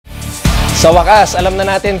Sa wakas, alam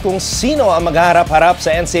na natin kung sino ang magharap-harap sa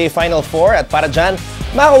NCAA Final Four at para dyan,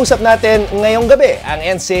 makausap natin ngayong gabi ang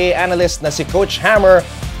NCAA analyst na si Coach Hammer,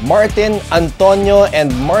 Martin Antonio, and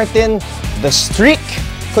Martin, the streak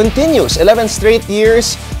continues. 11 straight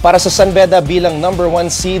years para sa San Beda bilang #1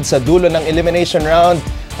 seed sa dulo ng elimination round.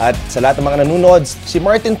 At sa lahat ng mga nanonood, si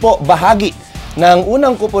Martin po bahagi ng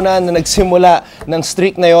unang kupunan na nagsimula ng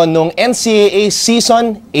streak na yon nung NCAA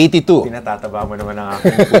Season 82. Tinatataba mo naman ang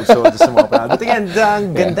aking puso sa mga plano. But again,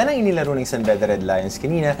 ang ganda ng inilaro ng San Beda Red Lions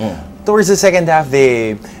kanina. Towards the second half,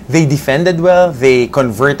 they defended well. They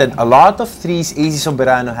converted a lot of threes. AC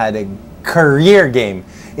Soberano had a career game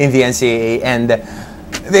in the NCAA and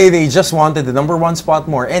they just wanted the #1 spot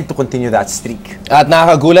more and to continue that streak. At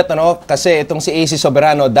nakakagulat kasi itong si AC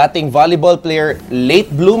Soberano, dating volleyball player, late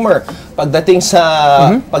bloomer pagdating sa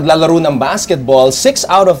paglalaro ng basketball, 6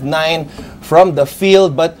 out of 9 from the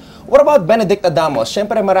field. But what about Benedict Adamos?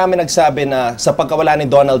 Siyempre marami nagsabi na sa pagkawala ni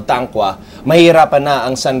Donald Tangqua, mahihirapan na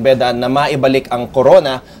ang San Beda na maibalik ang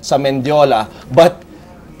corona sa Mendiola. But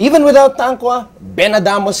even without Tangqua, Ben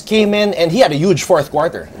Adamos came in and he had a huge fourth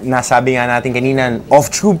quarter. Nasabi nga natin kanina,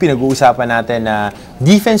 off-tube pinag-uusapan natin na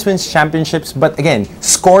defense wins championships, but again,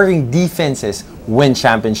 scoring defenses win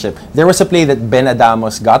championship. There was a play that Ben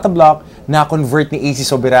Adamos got a block, na-convert ni AC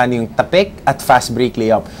Soberano yung tapik at fast break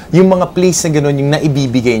layup. Yung mga plays na ganun yung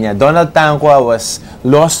naibibigay niya. Donald Tangqua was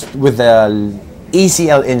lost with the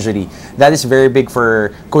ACL injury. That is very big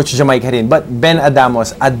for Coach Jamaica rin. But Ben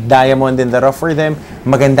Adamos, a diamond in the rough for them.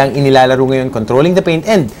 Magandang inilalaro ngayon, controlling the paint,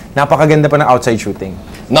 and napakaganda pa ng outside shooting.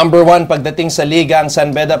 #1 pagdating sa liga ang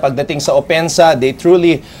San Beda, pagdating sa opensa, they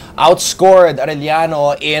truly outscored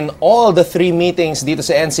Arellano in all the 3 meetings dito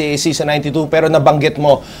sa NCAA Season 92. Pero nabanggit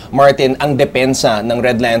mo, Martin, ang depensa ng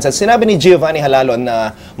Red Lions. At sinabi ni Giovanni Halalon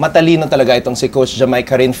na matalino talaga itong si Coach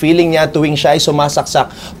Jamaica rin. Feeling niya tuwing siya ay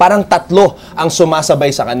sumasaksak, parang 3 ang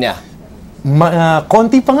sumasabay sa kanya.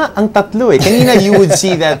 Konti pa nga ang 3 eh. Kanina you would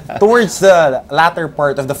see that towards the latter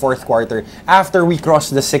part of the fourth quarter, after we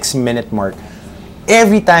crossed the 6-minute mark,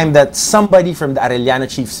 every time that somebody from the Arellano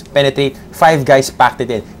Chiefs penetrate, 5 guys packed it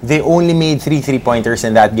in. They only made 3 3-pointers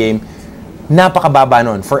in that game. Napakababa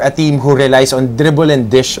nun for a team who relies on dribble and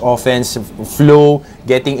dish offense, flow,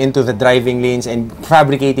 getting into the driving lanes, and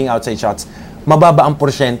fabricating outside shots. Mababa ang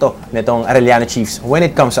porsyento nitong Arellano Chiefs when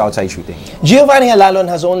it comes to outside shooting. Giovanni Halalon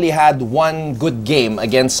has only had 1 good game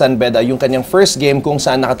against San Beda, yung kanyang first game kung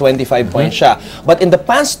saan naka 25 points siya. But in the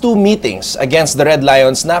past 2 meetings against the Red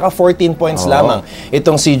Lions, naka 14 points lamang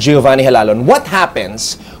itong si Giovanni Halalon. What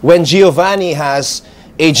happens when Giovanni has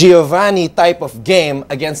a Giovanni type of game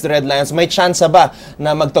against the Red Lions? May chance ba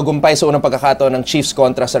na magtagumpay sa unang pagkakataon ng Chiefs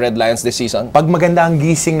kontra sa Red Lions this season? Pag maganda ang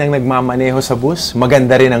gising ng nagmamaneho sa bus,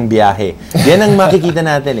 maganda rin ang biyahe. Yan ang makikita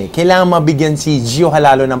natin eh. Kailangan mabigyan si Gio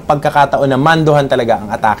Halalo ng pagkakataon na manduhan talaga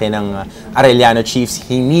ang atake ng Arellano Chiefs.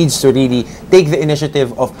 He needs to really take the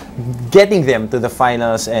initiative of getting them to the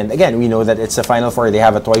finals. And again, we know that it's the Final Four. They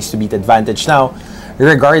have a twice-to-beat advantage now.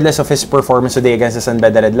 Regardless of his performance today against the San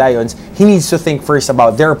Beda Red Lions, he needs to think first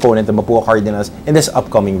about their opponent, the Mapua Cardinals, in this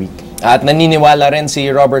upcoming week. At naniniwala rin si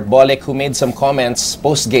Robert Bolek, who made some comments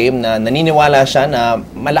post-game na naniniwala siya na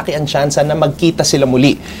malaki ang tsansa na magkita sila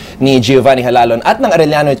muli ni Giovanni Halalon at ng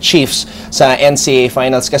Arellano Chiefs sa NCAA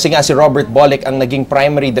Finals. Kasi nga si Robert Bolek ang naging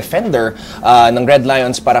primary defender ng Red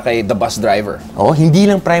Lions para kay the bus driver. Hindi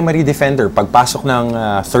lang primary defender. Pagpasok ng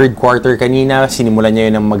third quarter kanina, sinimulan niya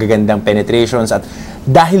yun ng magagandang penetrations at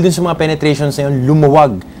dahil dun sa mga penetrations na yun,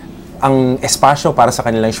 lumuwag ang espasyo para sa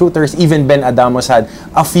kanilang shooters. Even Ben Adamos had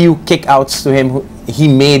a few kickouts to him. He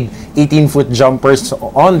made 18-foot jumpers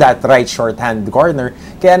on that right short-hand corner.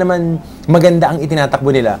 Kaya naman maganda ang itinatakbo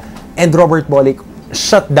nila. And Robert Bolek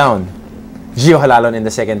shut down Gio Halalon in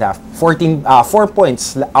the second half. 4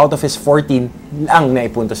 points out of his 14 lang na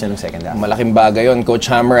ipuntos niya ng second half. Malaking bagay yun, Coach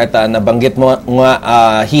Hammer. At nabanggit mo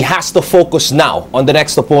nga, he has to focus now on the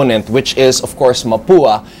next opponent, which is, of course,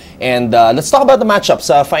 Mapua. And let's talk about the matchup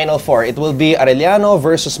sa Final Four. It will be Arellano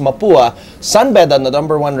versus Mapua. San Beda, the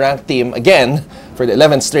 #1 ranked team, again, for the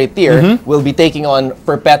 11th straight year, will be taking on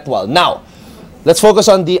Perpetual. Now, let's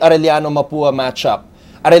focus on the Arellano-Mapua matchup.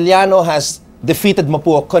 Arellano has defeated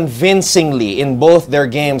Mapua convincingly in both their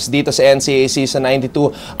games dito sa NCAA Season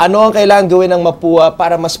 92. Ano ang kailangan gawin ng Mapua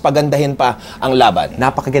para mas pagandahin pa ang laban?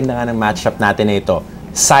 Napakaganda nga ng matchup natin na ito.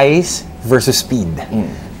 Size versus speed.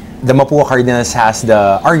 The Mapua Cardinals has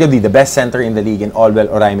arguably the best center in the league in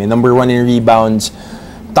Olwell Oraime. #1 in rebounds,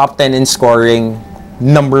 top 10 in scoring,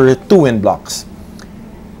 #2 in blocks.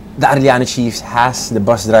 The Arellano Chiefs has the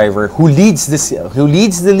bus driver who leads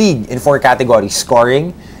the league in 4 categories: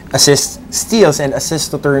 scoring, assists, steals, and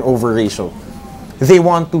assist to turnover ratio. They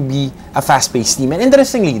want to be a fast-paced team. And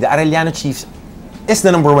interestingly, the Arellano Chiefs is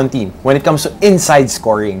the #1 team when it comes to inside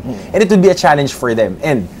scoring. And it would be a challenge for them.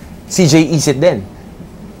 And CJ Isit din,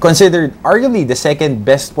 considered arguably the second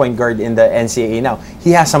best point guard in the NCAA now.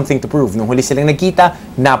 He has something to prove. Nung huli silang nagkita,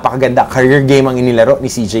 napakaganda. Career game ang inilaro ni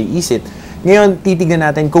CJ Isit. Ngayon, titignan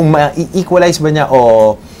natin kung ma-equalize ba niya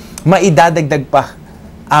o maidadagdag pa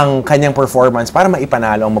ang kanyang performance para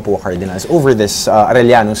maipanalo ang Mapua Cardinals over this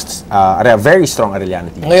very strong Arellano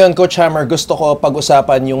team. Ngayon, Coach Hammer, gusto ko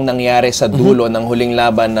pag-usapan yung nangyari sa dulo ng huling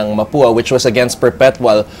laban ng Mapua, which was against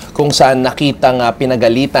Perpetual, kung saan nakitang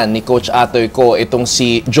pinagalitan ni Coach Atoy ko itong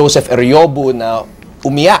si Joseph Eriobu na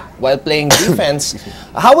umiyak while playing defense.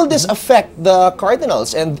 How will this affect the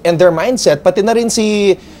Cardinals and their mindset? Pati na rin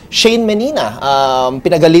si Shane Menina,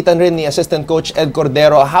 pinagalitan rin ni Assistant Coach Ed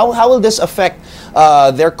Cordero. How will this affect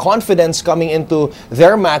their confidence coming into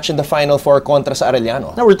their match in the Final Four kontra sa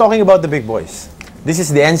Arellano? Now, we're talking about the big boys. This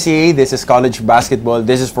is the NCAA, this is college basketball,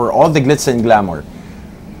 this is for all the glitz and glamour.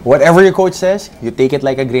 Whatever your coach says, you take it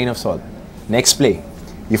like a grain of salt. Next play.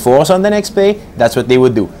 You focus on the next play, that's what they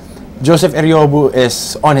would do. Joseph Eriobu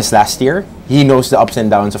is on his last year. He knows the ups and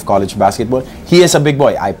downs of college basketball. He is a big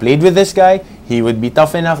boy. I played with this guy. He would be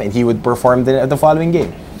tough enough and he would perform the following game.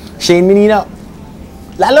 Shane Menina,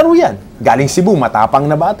 lalaro yan. Galing Cebu, matapang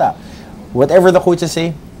na bata. Whatever the coaches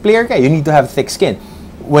say, player ka, you need to have thick skin.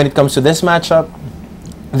 When it comes to this matchup,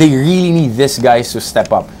 they really need these guys to step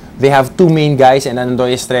up. They have two main guys and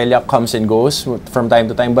Andoy Estrella comes and goes from time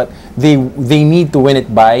to time, but they need to win it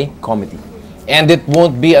by comedy. And it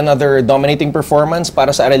won't be another dominating performance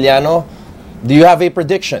para sa Arellano. Do you have a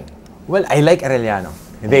prediction? Well, I like Arellano.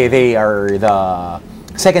 They are the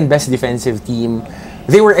second best defensive team.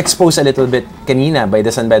 They were exposed a little bit kanina by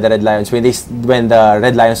the San Beda Red Lions when the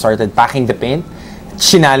Red Lions started packing the paint.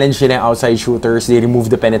 Challenge nila yung outside shooters. They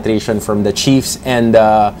removed the penetration from the Chiefs. And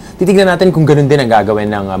titignan natin kung ganun din ang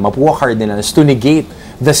gagawin ng Mapua Cardinals to negate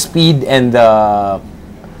the speed and the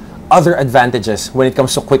other advantages when it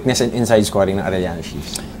comes to quickness and inside scoring ng Arellano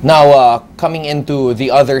Chiefs. Now, coming into the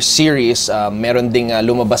other series, meron ding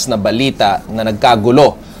lumabas na balita na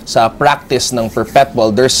nagkagulo sa practice ng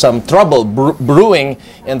Perpetual. There's some trouble brewing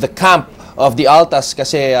in the camp of the Altas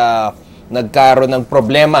kasi nagkaroon ng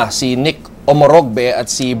problema si Nick Omorogbe at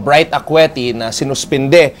si Bright Acueti na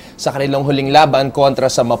sinuspinde sa kanilang huling laban kontra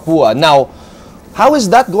sa Mapua. Now, how is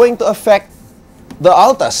that going to affect the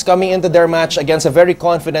Altas coming into their match against a very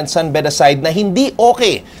confident San Beda side na hindi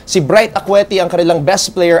okay si Bright Acueti ang kanilang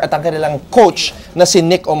best player at ang kanilang coach na si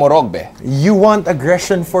Nick Omorogbe? You want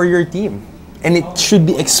aggression for your team and it should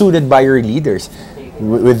be exuded by your leaders.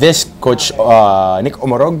 With this coach Nick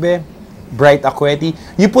Omorogbe, Bright Acueti,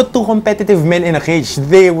 you put two competitive men in a cage,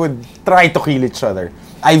 they would try to kill each other.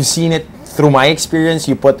 I've seen it through my experience.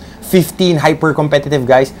 You put 15 hyper-competitive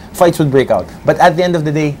guys, fights would break out. But at the end of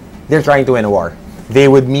the day, they're trying to win a war. They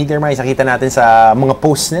would meet their minds. Nakita natin sa mga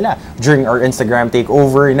posts nila during our Instagram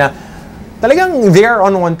takeover na talagang they are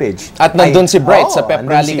on one page. At nandun si Bright sa pep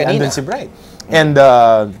rally kanina. Nandun si Bright. And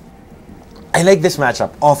I like this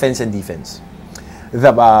matchup, offense and defense.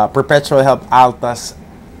 The Perpetual Help Altas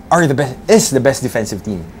is the best defensive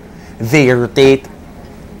team. They rotate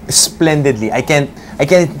splendidly. I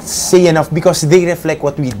can't say enough because they reflect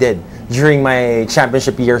what we did during my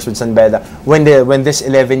championship years with San Beda. When this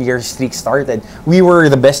 11-year streak started, we were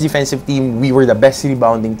the best defensive team, we were the best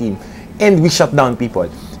rebounding team, and we shut down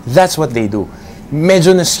people. That's what they do.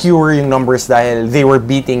 Medyo na-skewer yung numbers dahil they were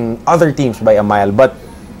beating other teams by a mile, but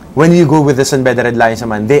when you go with the San Beda Red Lions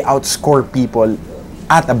naman, they outscore people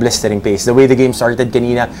at a blistering pace. The way the game started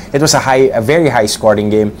kanina, it was a very high scoring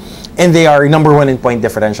game, and they are #1 in point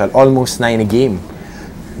differential, almost 9 a game.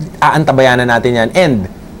 Aantabayanan natin yan,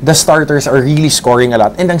 and the starters are really scoring a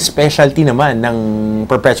lot. And ang specialty naman ng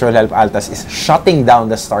Perpetual Help Altas is shutting down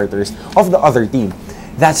the starters of the other team.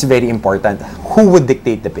 That's very important. Who would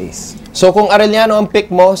dictate the pace? So kung Arellano ang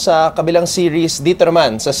pick mo sa kabilang series, dito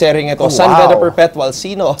naman sa sharing ito, San Beda Perpetual,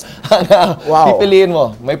 sino ang pipiliin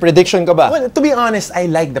mo? May prediction ka ba? Well, to be honest, I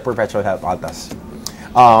like the Perpetual Help Altas.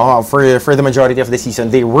 For the majority of the season,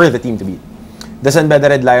 they were the team to beat. The San Beda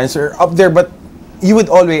Red Lions are up there, but you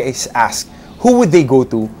would always ask, who would they go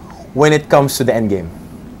to when it comes to the end game?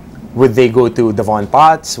 Would they go to Devon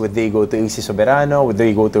Potts? Would they go to AC Soberano? Would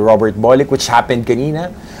they go to Robert Bolick, which happened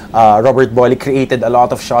kanina? Robert Bolick created a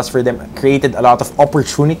lot of shots for them, created a lot of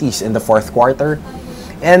opportunities in the fourth quarter.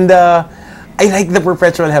 And I like the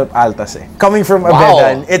Perpetual Help Altas. Coming from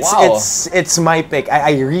Abedan, it's my pick.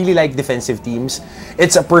 I really like defensive teams.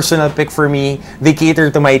 It's a personal pick for me. They cater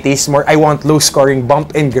to my taste more. I want low-scoring,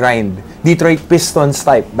 bump and grind, Detroit Pistons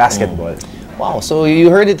type basketball. Wow, so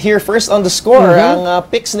you heard it here first on the score. Ang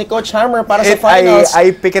picks ni Coach Hammer para sa finals.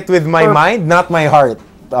 I pick it with my mind, not my heart.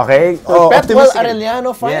 Okay? Perpetual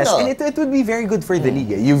Arellano final. Yes, and it would be very good for the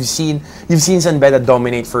league. You've seen San Beda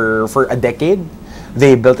dominate for a decade.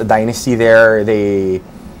 They built a dynasty there.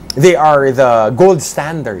 They are the gold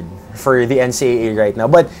standard for the NCAA right now.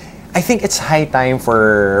 But I think it's high time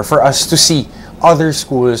for us to see other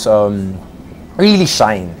schools really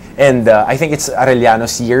shine. And I think it's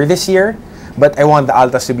Arellano's year this year. But I want the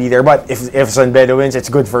Altas to be there. But if San Beda wins, it's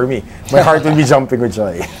good for me. My heart will be jumping with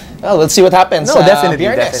joy. Well, let's see what happens. No, definitely.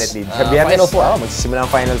 Final Four. Magsisimula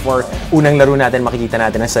ang Final Four. Unang laro natin, makikita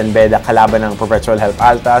natin ang San Beda kalaban ng Perpetual Health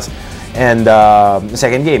Altas. And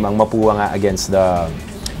second game, ang Mapua nga against the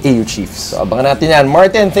AU Chiefs. So, abangan natin yan.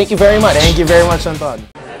 Martin, thank you very much. Thank you very much,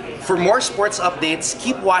 Anton. For more sports updates,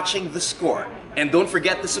 keep watching The Score. And don't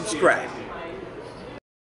forget to subscribe.